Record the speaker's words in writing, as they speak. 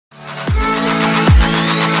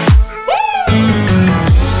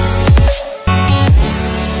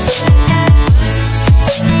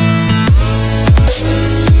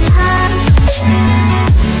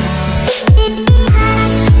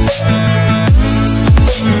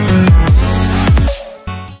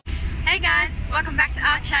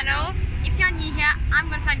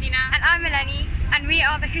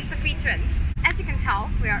are the Christofi twins. As you can tell,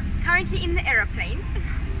 we are currently in the aeroplane.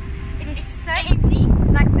 It is so empty,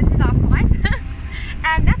 like this is our flight.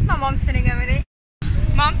 And that's my mom sitting over there.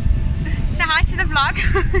 Mom, say hi to the vlog.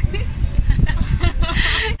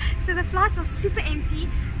 So the flights are super empty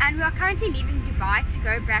and we are currently leaving Dubai to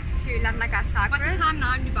go back to Larnaca, Cyprus. What's the time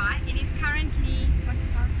now in Dubai? It is currently, what's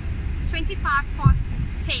the time? 25 past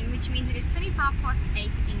 10, which means it is 25 past 8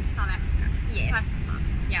 in South Africa. Yes.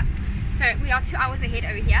 Yeah. So we are 2 hours ahead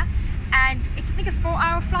over here. And it's I think a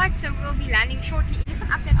 4-hour flight, so we'll be landing shortly. Just an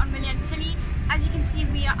update on Millie and Tilly. As you can see,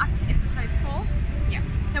 we are up to episode 4. Yeah.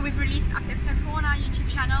 So we've released up to episode 4 on our YouTube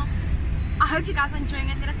channel. I hope you guys are enjoying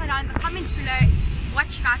it. Let us know down in the comments below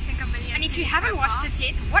what you guys think of Millie and Tilly. And if you haven't watched it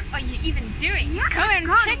yet, what are you even doing? Yeah, go and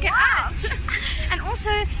check it out. And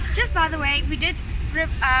also, just by the way, we did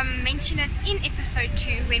mention it in episode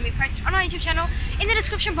 2 when we posted on our YouTube channel. In the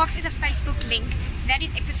description box is a Facebook link. That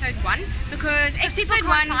is episode 1 because episode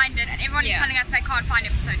people can't find it and everyone is telling us they can't find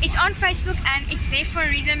episode 1. It's on Facebook and it's there for a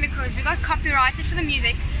reason because we got copyrighted for the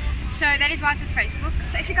music. So that is why it's on Facebook.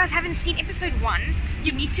 So if you guys haven't seen episode 1,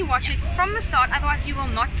 you need to watch it from the start, otherwise you will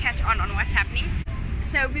not catch on what's happening.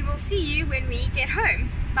 So we will see you when we get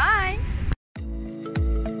home. Bye!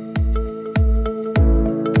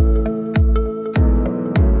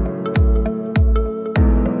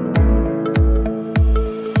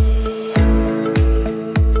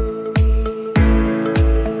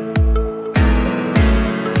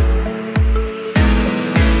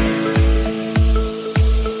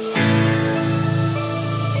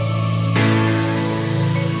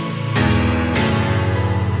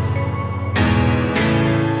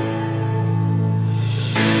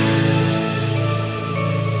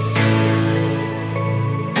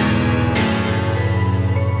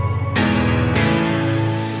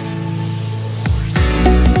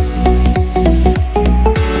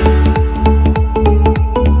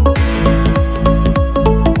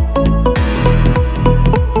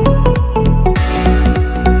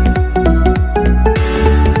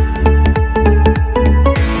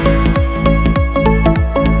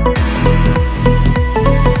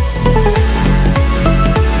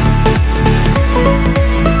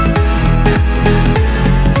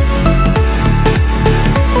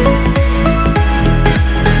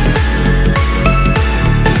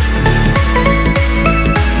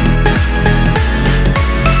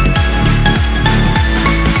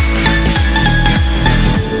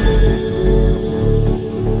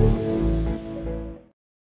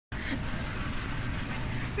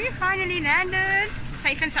 We finally landed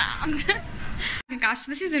safe and sound. Okay guys,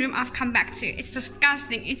 so this is the room I've come back to. It's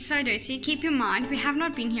disgusting, it's so dirty. Keep in mind, we have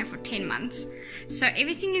not been here for 10 months. So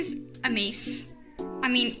everything is a mess. I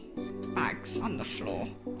mean, bugs on the floor.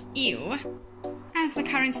 Ew. That's the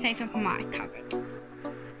current state of my cupboard.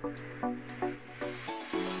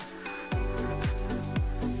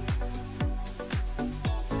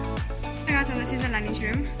 Okay guys, so this is a lunch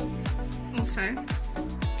room. Also,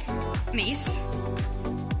 mess.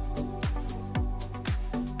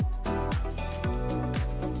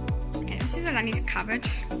 This is Alani's cupboard.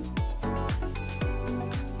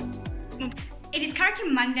 It is currently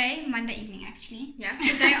Monday evening actually. Yeah.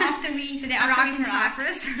 The day after we arrived in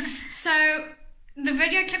Cyprus. So the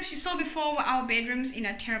video clips you saw before were our bedrooms in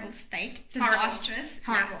a terrible state. Disastrous.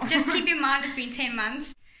 Horrible. Yeah. Just keep in mind it's been 10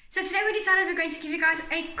 months. So today we decided we're going to give you guys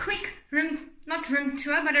a quick not room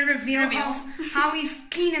tour, but a reveal of how we've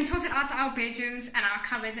cleaned and sorted out our bedrooms and our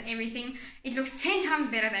cupboards and everything. It looks 10 times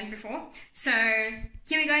better than before. So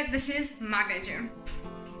here we go, this is my bedroom.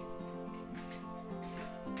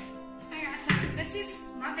 Okay, so this is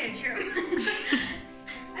my bedroom.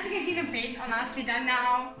 As you can see, the beds are nicely done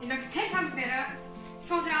now. It looks 10 times better.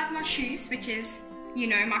 Sorted out my shoes, which is, you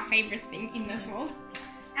know, my favorite thing in this world.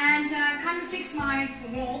 And kind of fixed my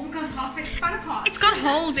wall because half it fell apart. It's got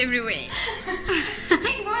holes everywhere.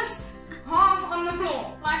 It was half on the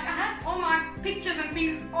floor. Like I had all my pictures and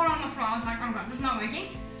things all on the floor. I was like, oh god, this is not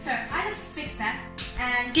working. So I just fixed that.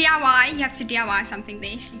 And DIY, you have to DIY something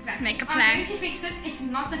there. Exactly. Make a plan. I'm going to fix it. It's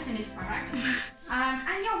not the finished product.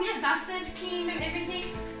 And yeah, we just dusted, cleaned and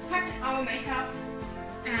everything. Packed our makeup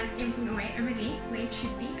and everything away over there where it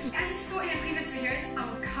should be. As you saw in the previous videos,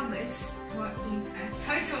 our cupboards were in a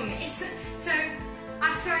total mess. So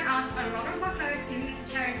I've thrown out a lot of my clothes, giving it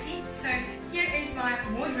to charity. So here is my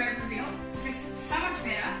wardrobe reveal. It looks so much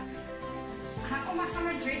better. I have all my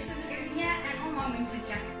summer dresses over here and all my winter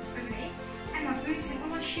jackets over there. And my boots and all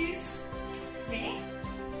my shoes there.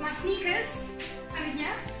 My sneakers over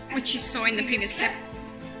here. Which you saw in the previous clip.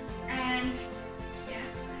 And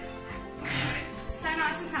so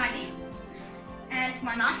nice and tidy. And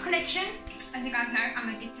my knife collection, as you guys know,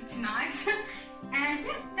 I'm addicted to knives. And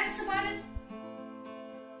yeah, that's about it.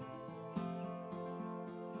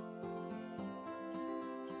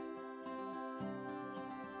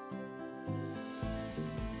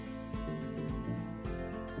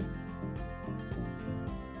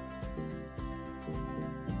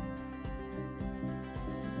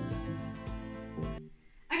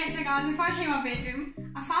 Okay, so guys, before I show you my bedroom,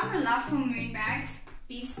 I found a love for moon bags.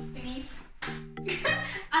 These thingies.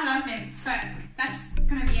 I love them. So that's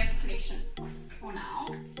gonna be a collection for now.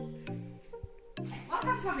 Okay,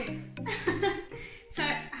 welcome to my bedroom. So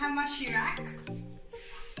I have my shoe rack.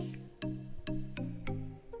 Can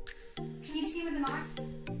you see with the light?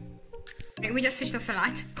 Okay, we just switched off the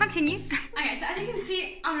light. Continue. Okay, so as you can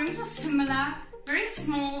see, our rooms are similar, very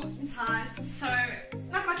small in size, so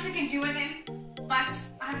not much we can do with them. But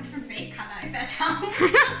I have a different bed colour, if that helps.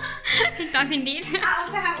 It does indeed. I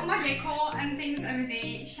also have all my decor and things over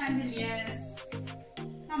there, chandelier,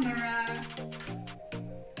 my mirror,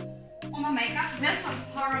 all my makeup. This was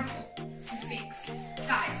horrible to fix.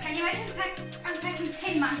 Guys, can you imagine unpacking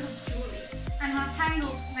 10 months of jewellery and how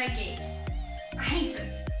tangled they get? I hate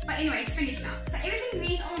it. But anyway, it's finished now. So everything's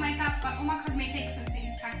neat, all my makeup, but all my cosmetics and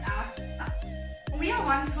things packed out. We are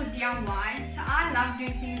ones for DIY, so I love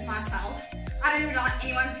doing things myself. I don't rely on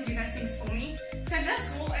anyone to do those things for me. So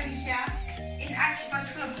this wall over here is actually was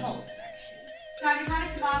full of holes actually. So I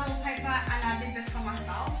decided to buy wallpaper and I did this for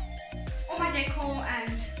myself. All my decor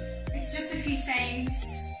and it's just a few sayings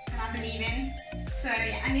that I believe in. So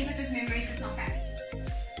yeah, and these are just memories with my family.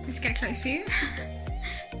 Let's get close for you.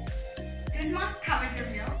 This is my cupboard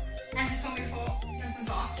reveal. As you saw before, it was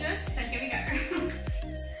disastrous. So here we go.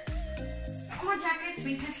 All my jackets,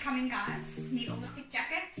 winter's coming guys. Need all the thick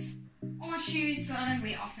jackets. All my shoes that I don't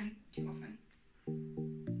wear too often.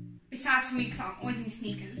 Besides for me, because I'm always in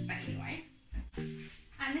sneakers, but anyway.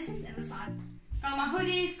 And this is the other side. Got all my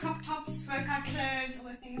hoodies, crop tops, workout clothes, all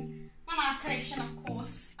the things. My knife collection, of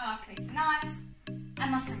course. I love collecting knives.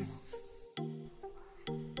 And my sunglasses.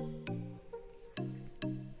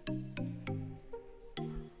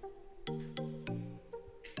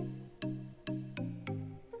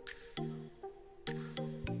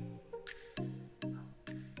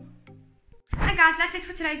 Guys, that's it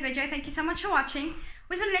for today's video. Thank you so much for watching.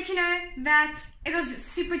 We just want to let you know that it was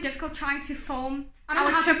super difficult trying to film I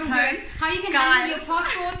don't know how people do it. How you can handle your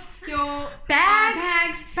passports, your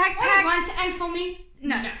bags, backpacks, all at once and filming.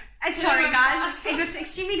 No. Sorry guys, it was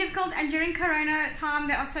extremely difficult, and during Corona time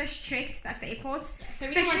they are so strict at the airports. Yeah, so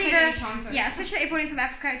we didn't want to take any chances. Yeah, especially the airport in South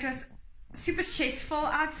Africa, it was super stressful,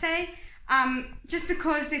 I'd say. Just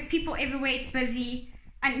because there's people everywhere, it's busy,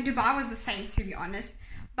 and Dubai was the same, to be honest.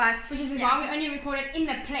 But which is why we only recorded in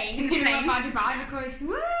the plane about Dubai, because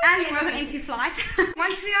and it was an empty flight.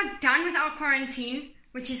 Once we are done with our quarantine,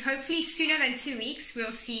 which is hopefully sooner than 2 weeks,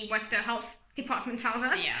 we'll see what the health department tells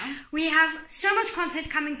us. Yeah. We have so much content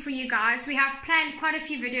coming for you guys. We have planned quite a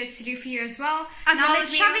few videos to do for you as well. As well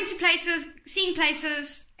as traveling to places, seeing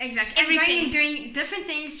places. Exactly. Everything. And going and doing different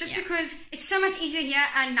things just because it's so much easier here,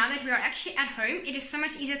 and now that we are actually at home, it is so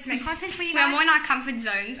much easier to make content for you guys. We're more in our comfort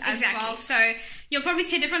zones as well. So you'll probably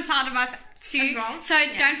see a different side of us too. As well. So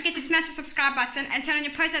don't forget to smash the subscribe button and turn on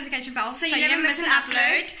your post notification bell so you never miss an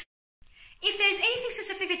upload. If there's anything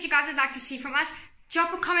specific that you guys would like to see from us,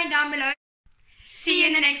 drop a comment down below. See you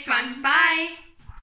in the next one. Bye.